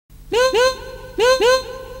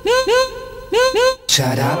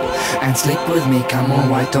Shut up and sleep with me, come on,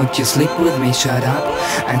 why don't you sleep with me? Shut up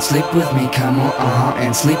and sleep with me, come on,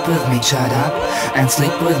 and sleep with me. Shut up and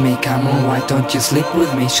sleep with me, come on, why don't you sleep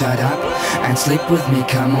with me? Shut up and sleep with me,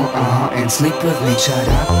 come on, and sleep with me. Shut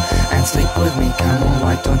up and sleep with me, come on,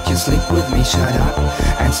 why don't you sleep with me? Shut up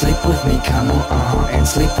and sleep with me, come on, and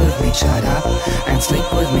sleep with me. Shut up and sleep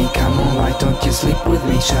with me, come on, why don't you sleep with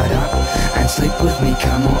me? Shut up and sleep with me,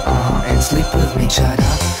 come on, and sleep with me. Shut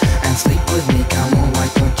up and sleep with me, come on, why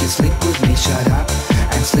don't you sleep with me? Shut up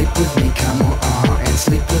and sleep with me, come on, and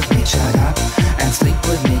sleep with me. Shut up and sleep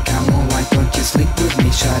with me, come on, why don't you sleep with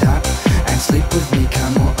me? Shut up and sleep with me,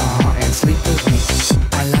 come on, and sleep with me.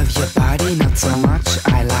 I love your body, not so much,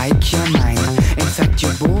 I like your mind. In fact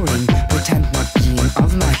you're boring, pretend not being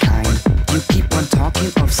of my kind. You keep on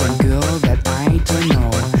talking of some girl that I don't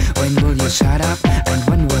know. When will you shut up and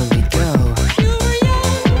when will we go?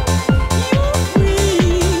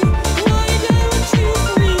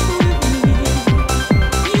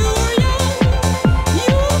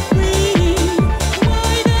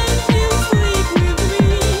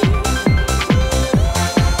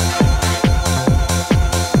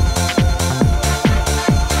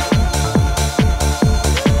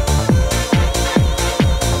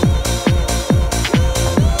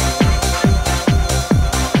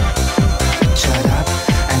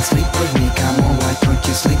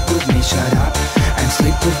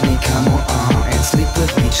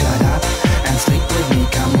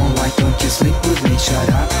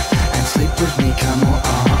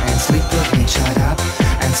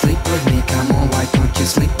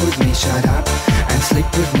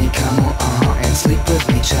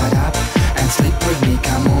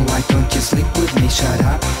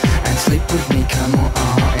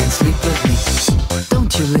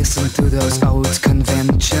 Listen to those old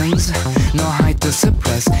conventions, no hide to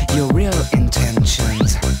suppress your real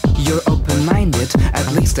intentions. You're open-minded, at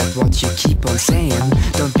least that's what you keep on saying.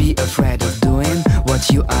 Don't be afraid of doing what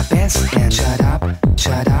you are best in. Shut up,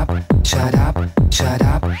 shut up, shut up, shut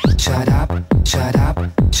up, shut up, shut up,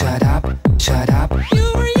 shut up, shut up.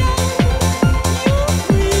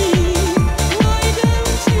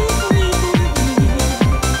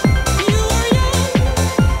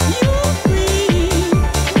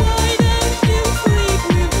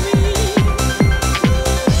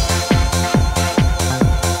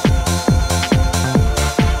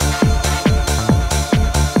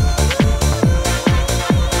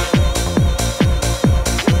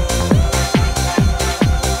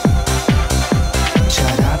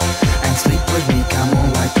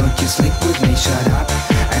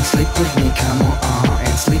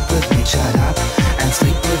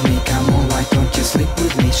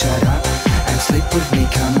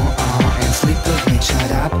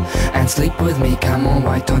 Sleep with me, come on,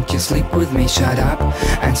 why don't you sleep with me? Shut up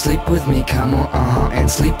and sleep with me, come on,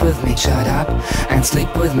 and sleep with me. Shut up and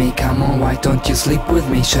sleep with me, come on, why don't you sleep with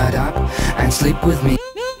me? Shut up and sleep with me.